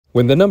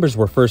When the numbers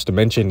were first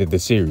mentioned in the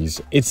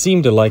series, it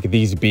seemed like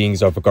these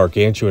beings of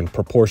gargantuan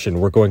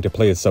proportion were going to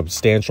play a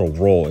substantial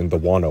role in the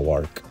Wano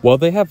arc. While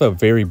they have a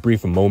very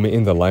brief moment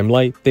in the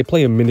limelight, they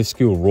play a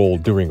minuscule role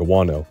during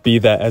Wano. Be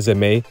that as it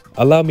may,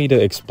 allow me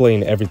to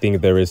explain everything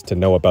there is to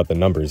know about the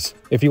numbers.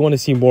 If you want to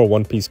see more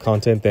One Piece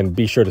content, then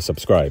be sure to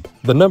subscribe.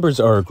 The numbers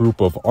are a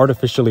group of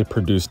artificially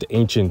produced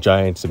ancient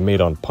giants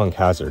made on Punk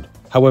Hazard.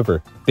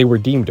 However, they were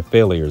deemed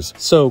failures,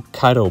 so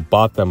Kaido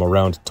bought them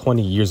around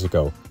 20 years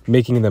ago,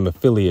 making them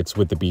affiliates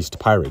with the Beast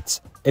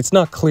Pirates. It's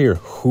not clear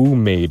who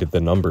made the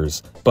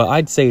numbers, but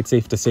I'd say it's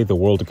safe to say the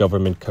world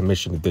government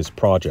commissioned this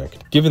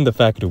project. Given the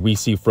fact we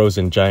see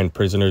frozen giant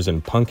prisoners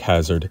in Punk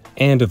Hazard,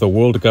 and the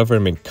world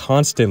government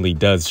constantly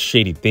does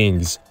shady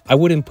things, I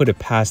wouldn't put it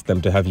past them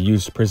to have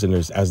used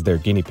prisoners as their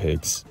guinea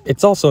pigs.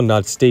 It's also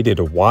not stated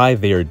why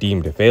they are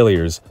deemed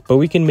failures, but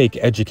we can make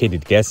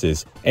educated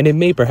guesses, and it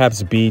may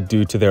perhaps be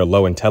due to their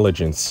low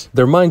intelligence.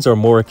 Their minds are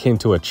more akin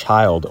to a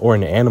child or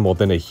an animal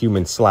than a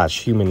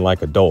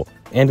human/human-like adult,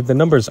 and the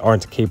numbers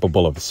aren't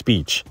capable of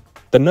speech.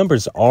 The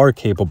numbers are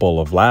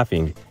capable of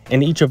laughing,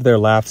 and each of their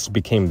laughs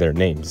became their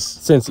names,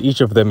 since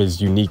each of them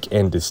is unique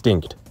and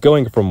distinct.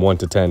 Going from 1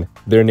 to 10,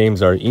 their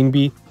names are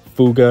Inbi,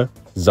 Fuga,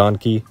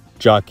 Zanki,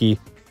 Jaki,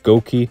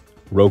 Goki,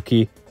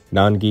 Roki,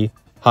 Nangi,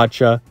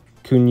 Hacha,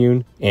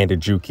 Kunyun, and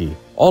Juki.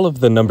 All of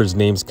the numbers'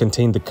 names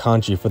contain the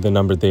kanji for the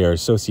number they are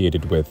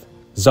associated with.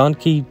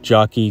 Zanki,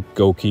 Jaki,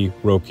 Goki,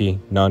 Roki,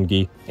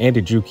 Nangi, and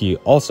Juki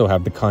also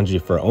have the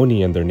kanji for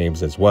Oni in their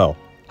names as well.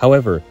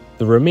 However,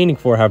 the remaining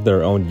 4 have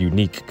their own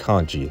unique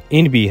kanji.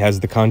 Inbi has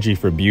the kanji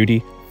for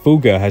beauty,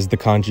 Fuga has the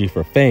kanji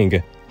for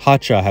fang,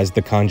 Hacha has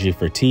the kanji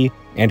for tea,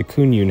 and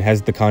Kunyun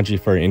has the kanji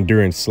for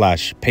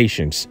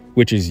endurance/patience,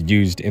 which is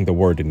used in the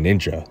word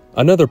ninja.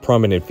 Another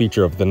prominent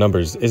feature of the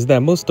numbers is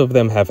that most of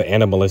them have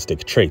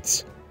animalistic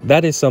traits.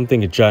 That is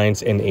something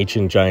giants and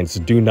ancient giants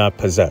do not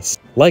possess.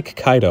 Like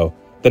Kaido,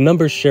 the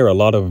numbers share a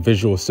lot of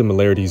visual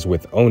similarities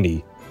with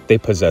Oni. They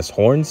possess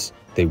horns,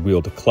 they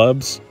wield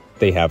clubs,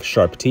 they have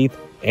sharp teeth,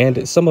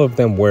 and some of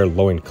them wear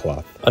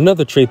loincloth.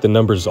 Another trait the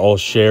numbers all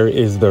share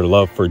is their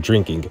love for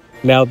drinking.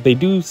 Now, they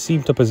do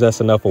seem to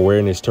possess enough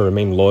awareness to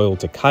remain loyal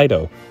to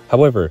Kaido.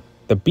 However,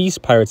 the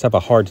Beast Pirates have a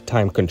hard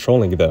time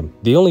controlling them.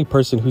 The only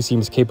person who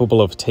seems capable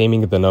of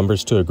taming the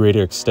numbers to a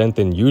greater extent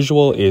than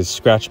usual is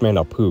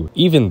Scratchman Apu.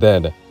 Even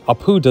then,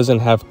 Apu doesn't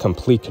have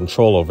complete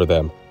control over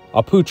them.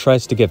 Apu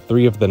tries to get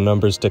 3 of the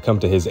numbers to come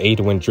to his aid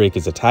when Drake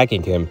is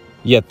attacking him,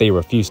 yet they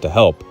refuse to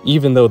help,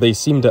 even though they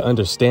seem to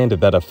understand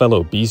that a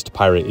fellow Beast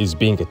Pirate is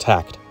being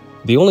attacked.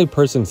 The only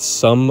person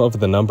some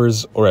of the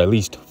numbers, or at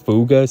least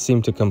Fuga,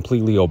 seem to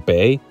completely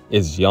obey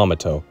is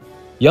Yamato.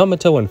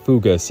 Yamato and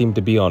Fuga seem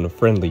to be on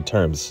friendly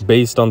terms,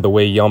 based on the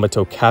way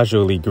Yamato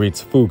casually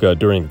greets Fuga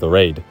during the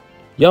raid.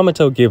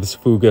 Yamato gives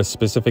Fuga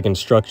specific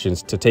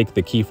instructions to take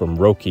the key from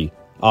Roki,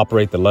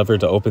 operate the lever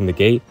to open the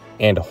gate,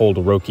 and hold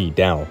Roki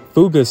down.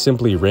 Fuga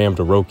simply rammed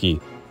Roki,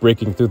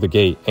 breaking through the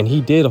gate, and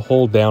he did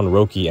hold down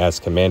Roki as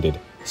commanded.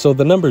 So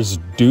the numbers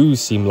do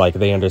seem like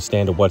they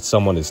understand what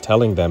someone is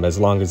telling them as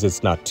long as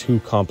it's not too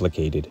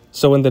complicated.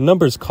 So when the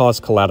numbers cause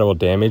collateral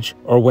damage,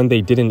 or when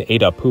they didn't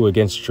aid Apu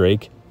against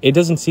Drake, it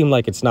doesn't seem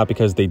like it's not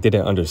because they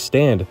didn't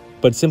understand,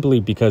 but simply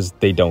because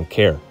they don't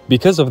care.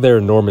 Because of their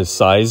enormous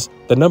size,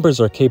 the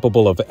numbers are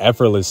capable of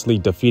effortlessly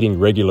defeating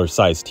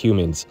regular-sized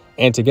humans,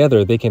 and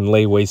together they can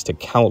lay waste to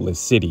countless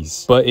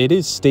cities. But it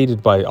is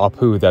stated by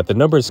Apu that the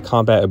numbers'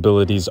 combat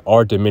abilities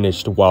are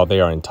diminished while they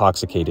are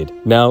intoxicated.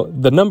 Now,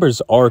 the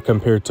numbers are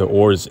compared to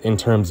oars in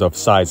terms of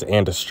size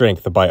and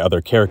strength by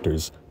other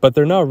characters, but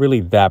they're not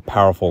really that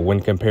powerful when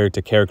compared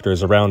to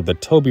characters around the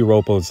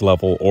Tobiropo's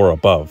level or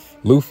above.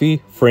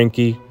 Luffy,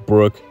 Frankie,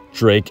 Brook,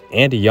 Drake,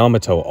 and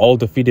Yamato all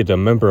defeated a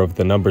member of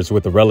the numbers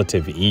with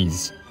relative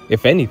ease.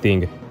 If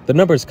anything, the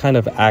numbers kind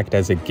of act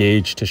as a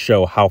gauge to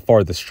show how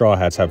far the Straw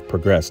Hats have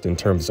progressed in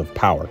terms of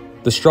power.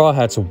 The Straw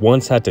Hats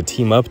once had to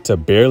team up to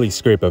barely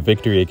scrape a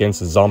victory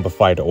against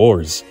zombified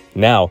oars.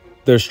 Now,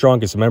 their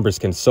strongest members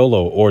can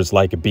solo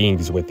oars-like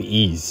beings with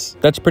ease.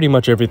 That's pretty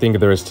much everything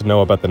there is to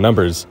know about the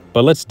numbers,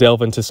 but let's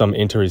delve into some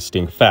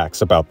interesting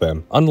facts about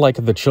them.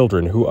 Unlike the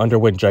children who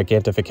underwent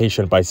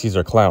gigantification by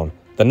Caesar Clown,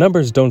 the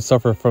numbers don't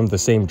suffer from the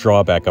same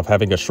drawback of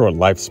having a short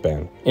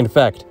lifespan. In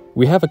fact,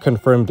 we have a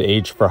confirmed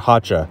age for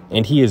Hacha,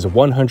 and he is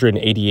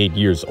 188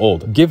 years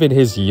old. Given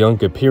his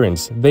young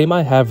appearance, they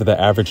might have the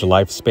average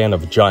lifespan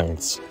of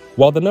giants.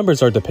 While the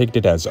numbers are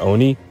depicted as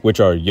Oni, which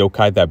are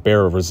yokai that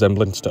bear a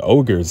resemblance to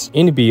ogres,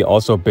 Inbi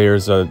also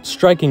bears a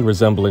striking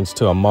resemblance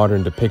to a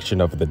modern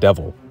depiction of the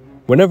devil.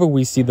 Whenever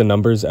we see the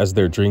numbers as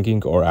they're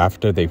drinking or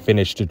after they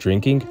finished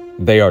drinking,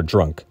 they are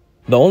drunk.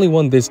 The only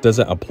one this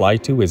doesn't apply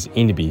to is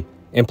Inbi,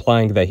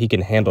 implying that he can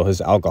handle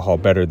his alcohol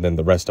better than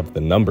the rest of the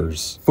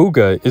numbers.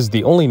 Fuga is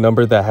the only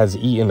number that has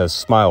eaten a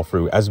smile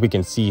fruit, as we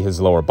can see his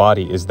lower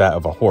body is that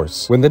of a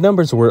horse. When the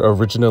numbers were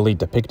originally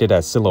depicted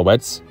as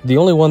silhouettes, the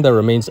only one that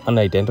remains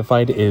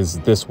unidentified is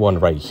this one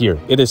right here.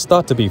 It is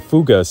thought to be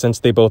Fuga since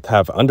they both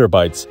have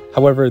underbites,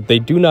 however, they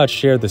do not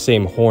share the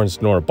same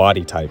horns nor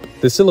body type.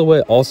 The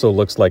silhouette also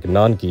looks like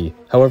Nangi,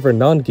 However,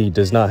 Nangi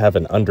does not have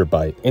an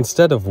underbite.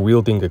 Instead of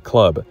wielding a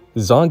club,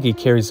 Zangi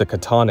carries a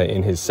katana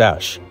in his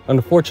sash.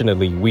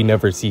 Unfortunately, we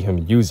never see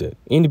him use it.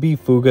 Inbi,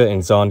 Fuga,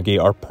 and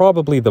Zangi are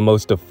probably the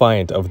most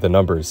defiant of the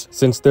numbers,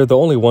 since they're the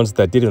only ones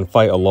that didn't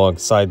fight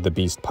alongside the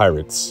Beast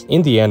Pirates.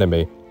 In the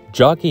anime,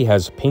 Jaki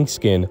has pink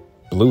skin,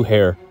 blue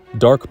hair,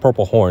 dark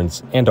purple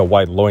horns, and a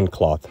white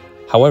loincloth.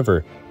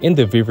 However, in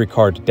the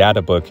Vivricard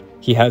databook,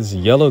 he has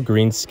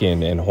yellow-green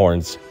skin and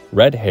horns,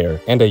 red hair,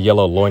 and a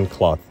yellow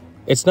loincloth.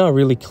 It's not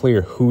really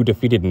clear who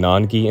defeated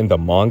Nangi in the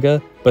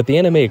manga, but the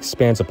anime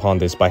expands upon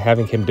this by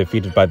having him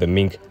defeated by the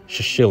mink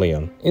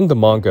Shishilion. In the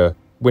manga,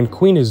 when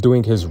Queen is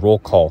doing his roll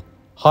call,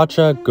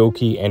 Hacha,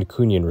 Goki, and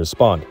Kunyon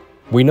respond.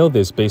 We know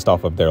this based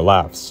off of their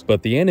laughs,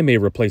 but the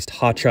anime replaced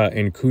Hacha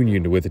and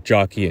Kunyon with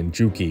Jaki and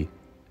Juki.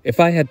 If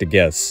I had to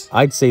guess,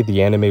 I'd say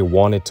the anime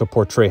wanted to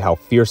portray how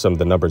fearsome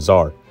the numbers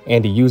are,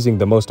 and using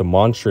the most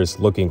monstrous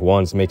looking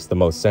ones makes the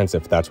most sense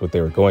if that's what they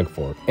were going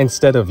for,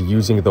 instead of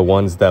using the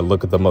ones that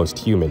look the most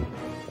human.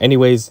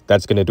 Anyways,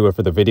 that's gonna do it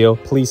for the video.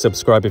 Please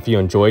subscribe if you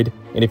enjoyed,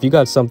 and if you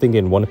got something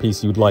in One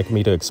Piece you'd like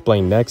me to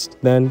explain next,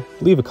 then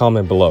leave a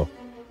comment below.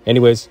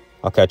 Anyways,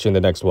 I'll catch you in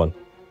the next one.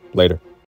 Later.